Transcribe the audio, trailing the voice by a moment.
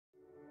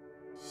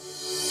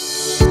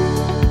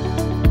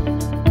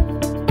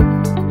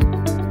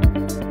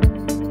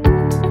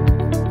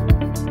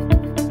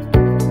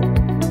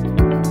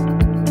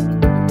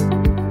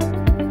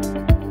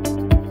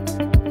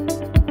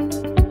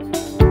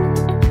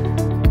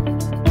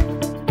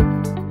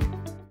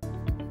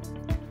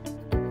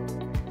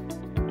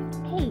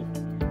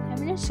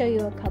show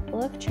you a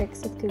couple of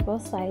tricks with Google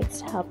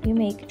Slides to help you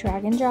make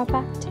drag and drop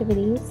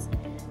activities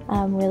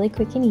really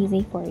quick and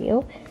easy for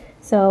you.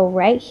 So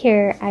right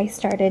here I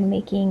started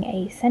making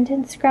a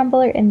sentence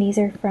scrambler, and these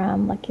are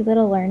from Lucky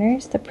Little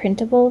Learners, the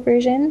printable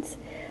versions.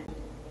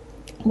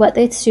 What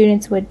the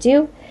students would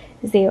do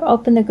is they would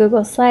open the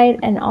Google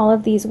slide, and all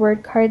of these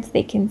word cards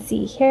they can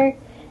see here,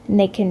 and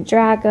they can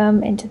drag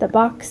them into the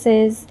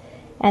boxes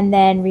and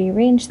then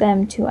rearrange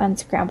them to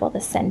unscramble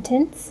the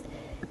sentence.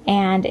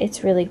 And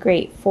it's really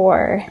great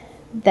for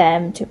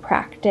them to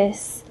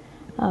practice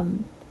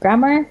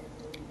grammar,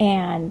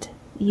 and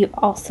you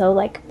also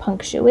like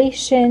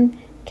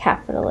punctuation,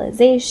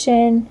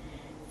 capitalization,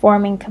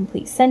 forming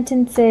complete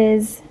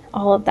sentences,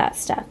 all of that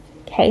stuff.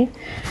 Okay,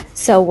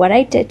 so what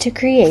I did to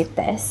create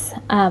this,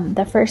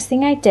 the first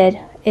thing I did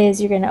is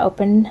you're going to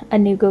open a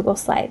new Google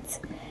Slides,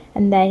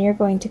 and then you're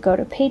going to go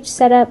to page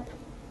setup,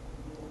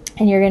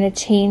 and you're going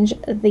to change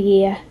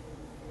the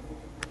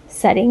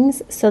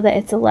settings so that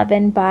it's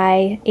 11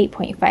 by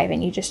 8.5,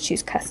 and you just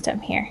choose custom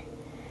here,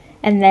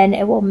 and then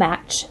it will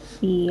match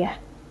the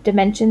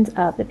dimensions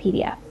of the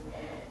PDF.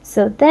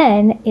 So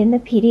then in the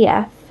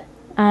PDF,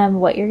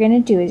 what you're going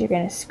to do is you're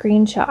going to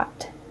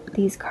screenshot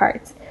these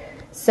cards.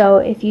 So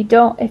if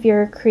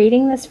you're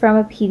creating this from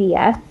a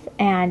PDF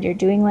and you're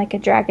doing like a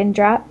drag and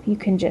drop, you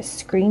can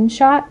just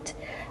screenshot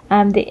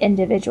the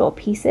individual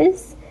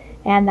pieces,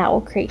 and that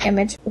will create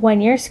image. When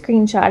you're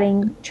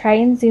screenshotting, try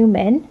and zoom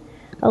in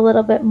a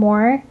little bit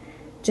more,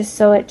 just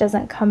so it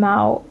doesn't come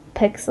out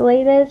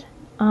pixelated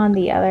on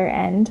the other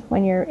end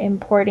when you're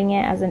importing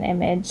it as an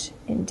image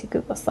into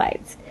Google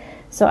Slides.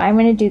 So I'm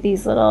going to do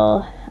these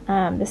little,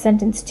 the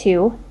sentence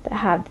 2 that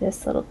have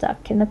this little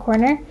duck in the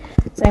corner.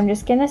 So I'm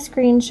just going to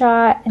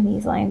screenshot, and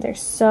these lines are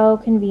so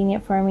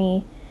convenient for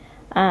me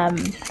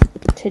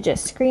to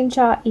just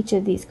screenshot each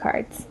of these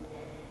cards.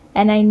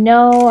 And I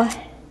know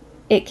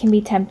it can be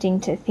tempting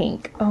to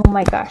think, oh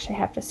my gosh, I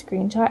have to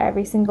screenshot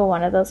every single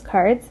one of those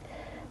cards.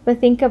 But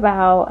think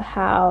about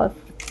how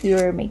if we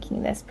were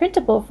making this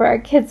printable for our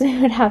kids, we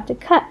would have to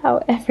cut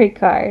out every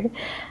card.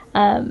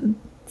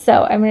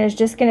 So I'm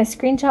just going to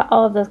screenshot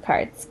all of those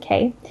cards,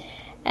 okay?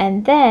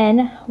 And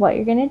then what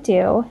you're going to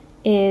do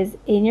is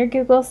in your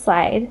Google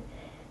slide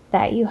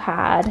that you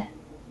had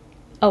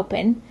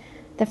open,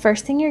 the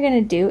first thing you're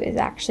going to do is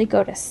actually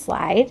go to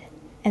Slide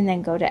and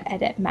then go to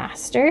Edit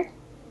Master.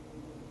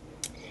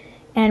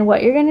 And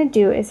what you're going to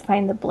do is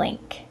find the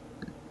blank.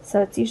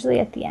 So it's usually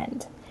at the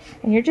end.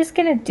 And you're just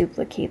going to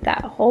duplicate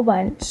that whole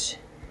bunch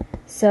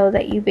so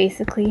that you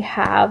basically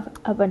have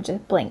a bunch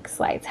of blank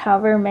slides,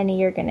 however many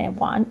you're going to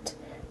want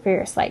for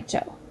your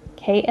slideshow.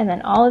 Okay, and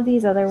then all of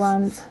these other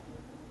ones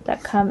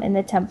that come in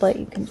the template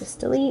you can just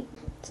delete,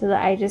 so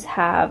that I just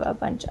have a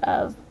bunch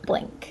of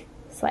blank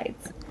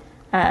slides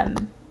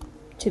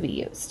to be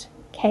used.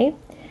 Okay,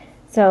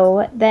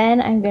 so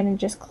then I'm going to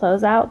just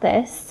close out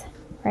this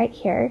right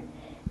here,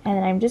 and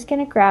then I'm just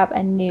going to grab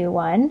a new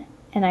one,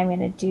 and I'm going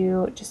to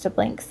do just a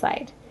blank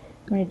slide.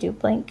 I'm going to do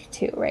blank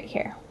 2 right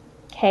here.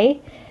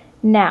 Okay,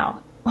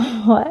 now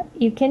what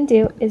you can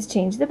do is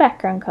change the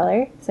background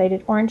color. So I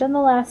did orange on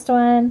the last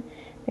one,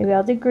 maybe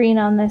I'll do green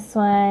on this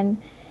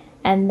one,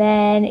 and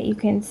then you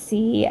can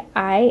see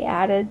I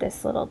added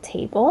this little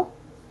table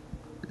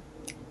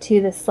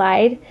to the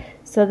slide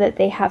so that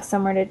they have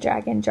somewhere to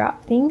drag and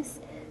drop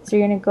things. So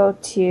you're going to go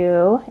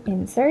to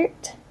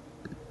Insert,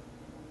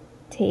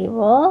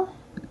 Table.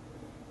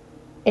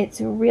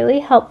 It's really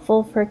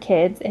helpful for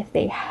kids if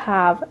they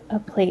have a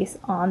place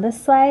on the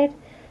slide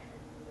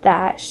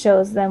that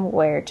shows them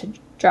where to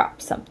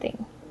drop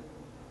something,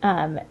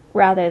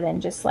 rather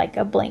than just like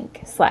a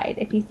blank slide.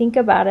 If you think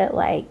about it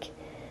like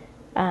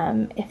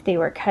if they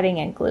were cutting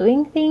and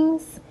gluing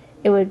things,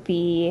 it would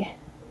be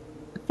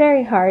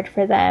very hard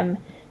for them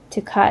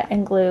to cut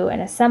and glue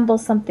and assemble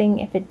something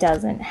if it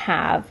doesn't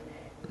have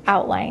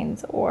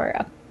outlines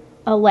or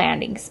a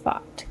landing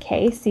spot.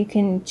 Okay, so you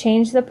can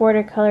change the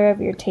border color of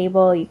your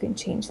table, you can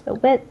change the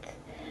width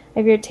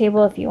of your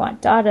table. If you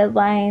want dotted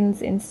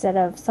lines instead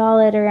of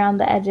solid around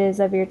the edges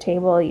of your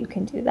table, you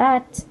can do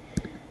that.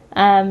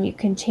 You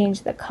can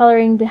change the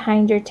coloring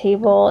behind your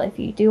table if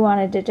you do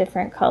want a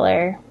different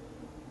color.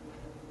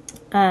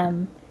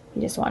 You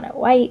just want it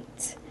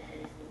white.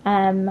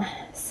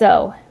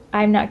 So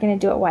I'm not going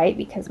to do it white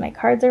because my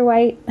cards are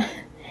white,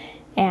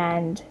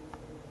 and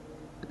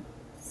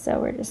so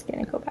we're just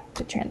going to go back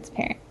to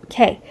transparent.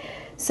 Okay,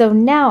 so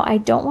now I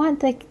don't want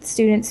the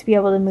students to be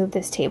able to move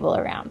this table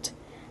around.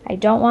 I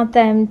don't want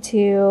them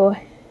to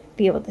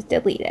be able to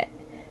delete it.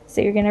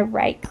 So you're going to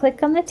right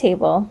click on the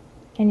table,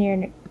 and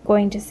you're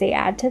going to say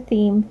add to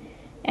theme,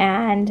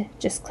 and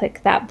just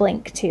click that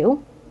blank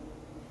 2.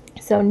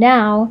 So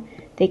now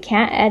they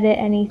can't edit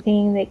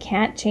anything, they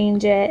can't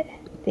change it,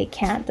 they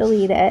can't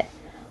delete it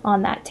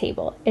on that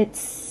table. It's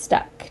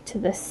stuck to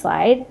the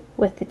slide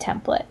with the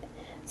template.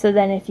 So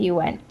then if you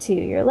went to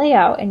your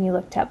layout and you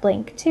looked at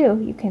blank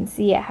 2, you can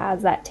see it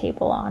has that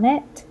table on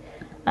it,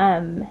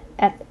 and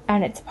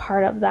it's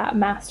part of that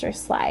master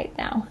slide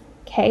now.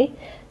 Okay,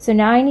 so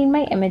now I need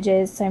my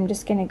images, so I'm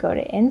just going to go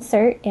to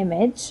Insert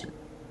Image,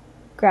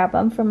 grab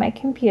them from my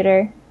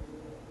computer,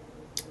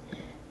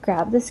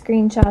 grab the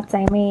screenshots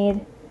I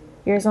made.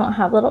 Yours won't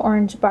have little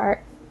orange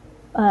bar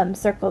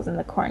circles in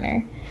the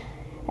corner.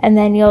 And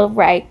then you'll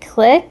right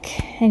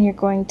click and you're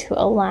going to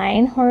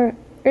align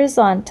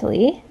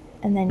horizontally,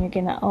 and then you're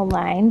going to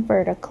align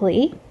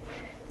vertically.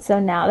 So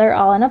now they're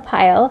all in a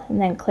pile, and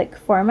then click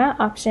Format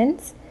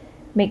Options.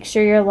 Make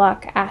sure your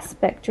lock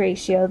aspect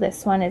ratio,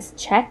 this one, is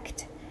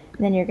checked,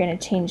 and then you're going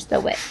to change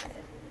the width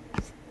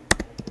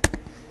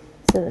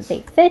so that they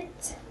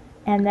fit,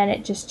 and then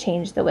it just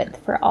changed the width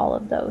for all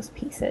of those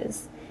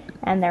pieces.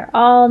 And they're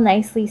all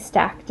nicely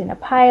stacked in a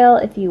pile.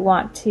 If you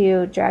want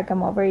to drag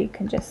them over, you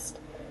can just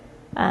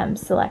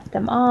select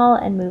them all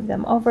and move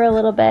them over a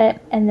little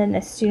bit, and then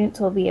the students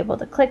will be able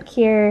to click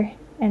here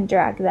and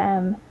drag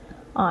them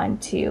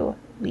onto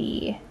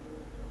the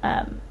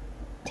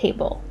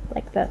table,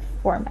 like the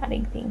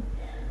formatting thing,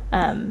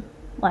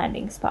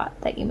 landing spot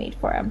that you made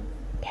for them.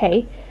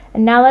 Okay,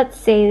 and now let's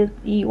say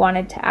you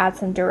wanted to add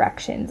some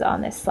directions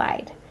on this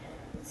slide.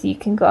 So you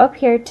can go up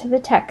here to the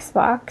text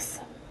box,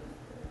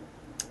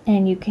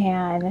 and you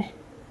can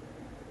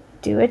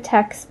do a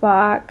text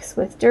box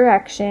with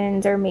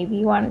directions, or maybe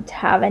you wanted to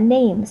have a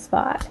name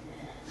spot.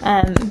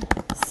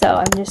 So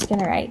I'm just going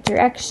to write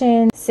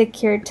directions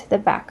secured to the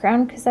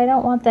background, because I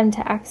don't want them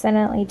to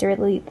accidentally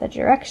delete the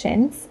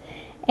directions,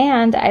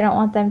 and I don't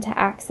want them to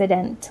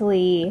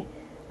accidentally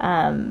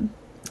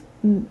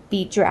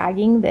be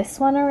dragging this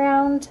one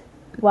around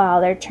while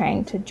they're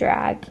trying to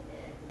drag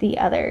the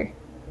other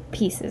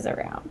pieces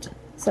around.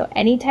 So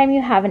anytime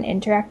you have an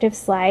interactive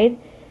slide,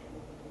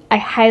 I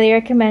highly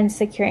recommend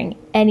securing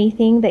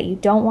anything that you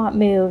don't want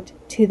moved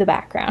to the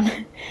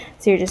background.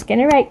 So you're just going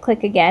to right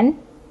click again,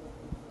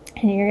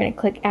 and you're going to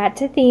click Add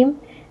to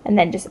Theme, and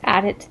then just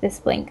add it to this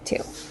blank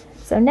too.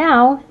 So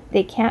now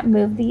they can't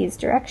move these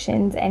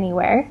directions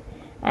anywhere,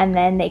 and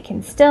then they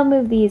can still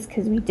move these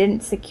because we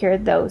didn't secure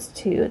those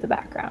to the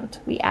background.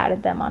 We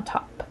added them on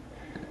top.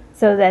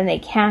 So then they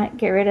can't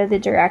get rid of the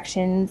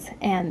directions,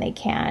 and they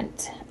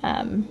can't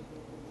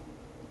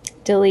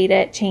delete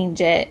it, change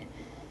it,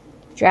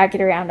 drag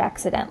it around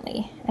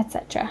accidentally,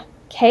 etc.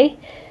 Okay,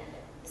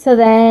 so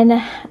then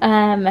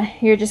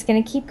you're just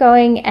going to keep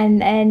going,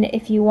 and then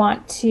if you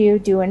want to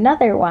do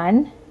another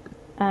one,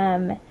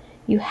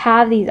 you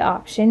have these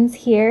options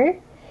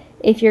here.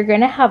 If you're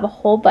going to have a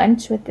whole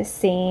bunch with the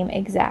same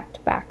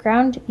exact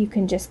background, you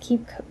can just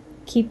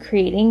keep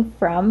creating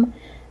from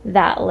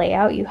that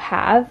layout you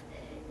have.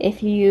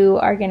 If you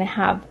are going to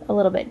have a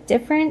little bit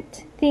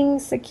different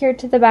things secured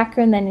to the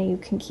background, then you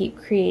can keep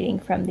creating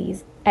from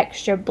these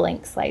extra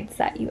blank slides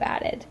that you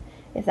added,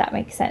 if that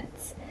makes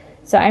sense.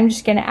 So I'm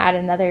just going to add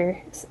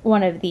another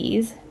one of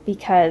these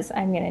because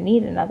I'm going to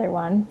need another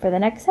one for the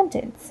next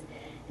sentence.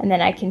 And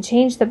then I can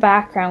change the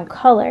background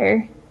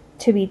color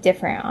to be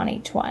different on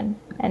each one,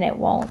 and it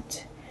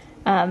won't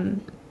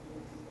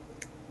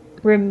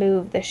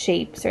remove the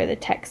shapes or the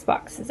text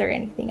boxes or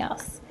anything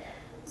else.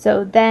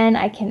 So then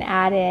I can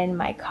add in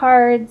my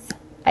cards.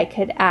 I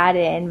could add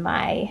in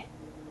my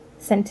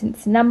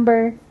sentence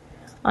number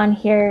on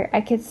here. I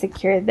could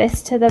secure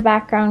this to the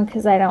background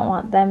because I don't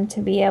want them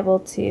to be able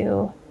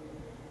to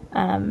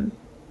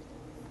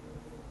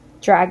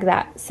drag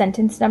that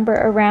sentence number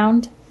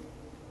around.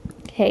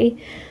 Okay,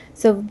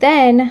 so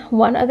then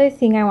one other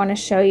thing I want to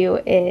show you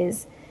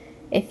is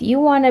if you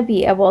want to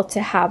be able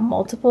to have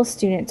multiple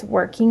students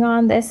working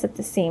on this at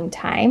the same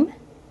time,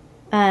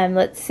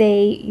 let's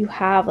say you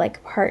have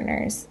like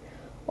partners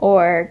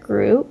or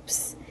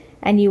groups,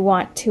 and you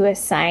want to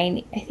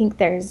assign, I think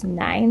there's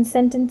 9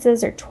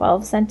 sentences or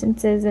 12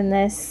 sentences in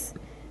this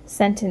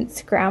sentence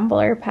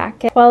scrambler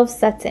packet, 12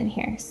 sets in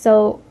here.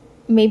 So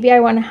maybe I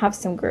want to have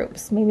some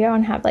groups. Maybe I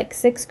want to have like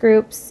 6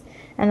 groups,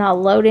 and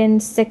I'll load in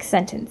 6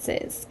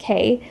 sentences.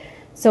 Okay,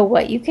 so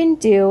what you can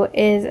do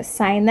is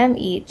assign them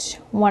each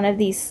one of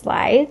these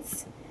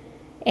slides,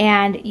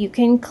 and you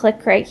can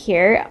click right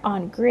here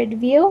on grid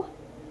view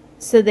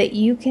so that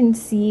you can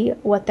see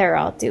what they're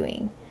all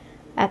doing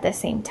at the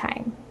same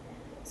time.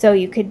 So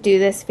you could do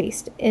this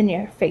in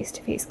your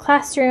face-to-face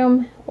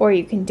classroom, or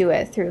you can do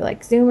it through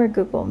like Zoom or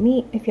Google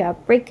Meet if you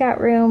have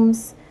breakout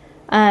rooms,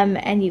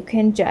 and you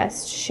can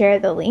just share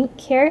the link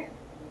here.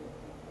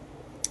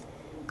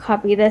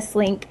 Copy this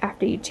link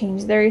after you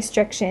change the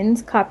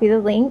restrictions, copy the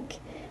link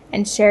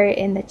and share it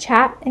in the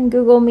chat in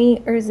Google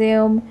Meet or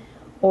Zoom,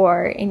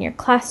 or in your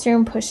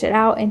classroom, push it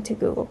out into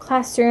Google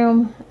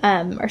Classroom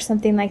or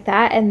something like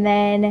that. And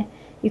then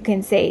you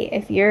can say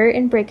if you're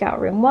in breakout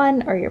room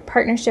 1 or your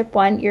partnership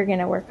 1, you're going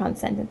to work on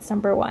sentence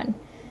number 1.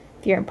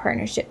 If you're in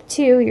partnership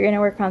 2, you're going to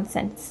work on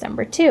sentence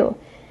number 2.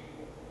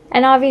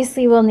 And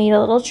obviously we'll need a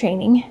little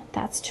training.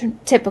 That's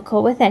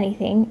typical with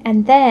anything.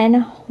 And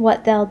then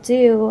what they'll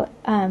do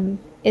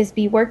is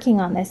be working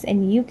on this,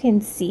 and you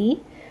can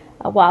see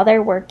while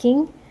they're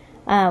working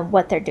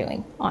what they're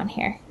doing on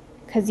here,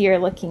 because you're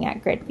looking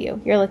at grid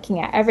view. You're looking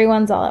at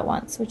everyone's all at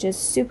once, which is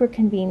super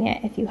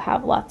convenient if you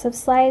have lots of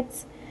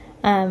slides.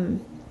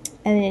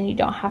 And then you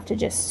don't have to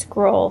just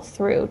scroll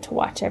through to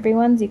watch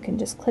everyone's. You can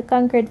just click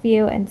on grid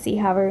view and see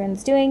how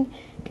everyone's doing.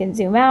 You can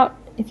zoom out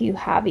if you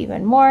have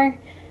even more,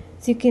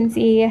 so you can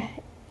see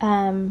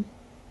all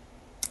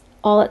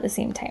at the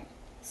same time.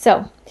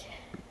 So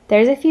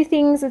there's a few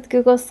things with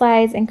Google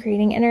Slides and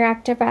creating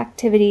interactive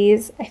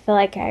activities. I feel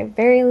like I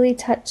barely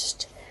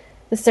touched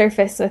the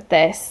surface with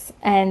this,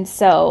 and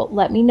so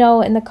let me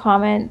know in the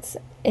comments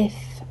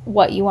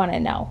what you want to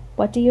know.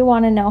 What do you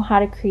want to know how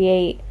to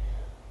create?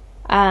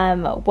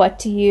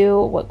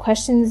 What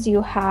questions do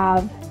you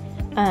have?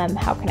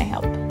 How can I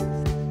help?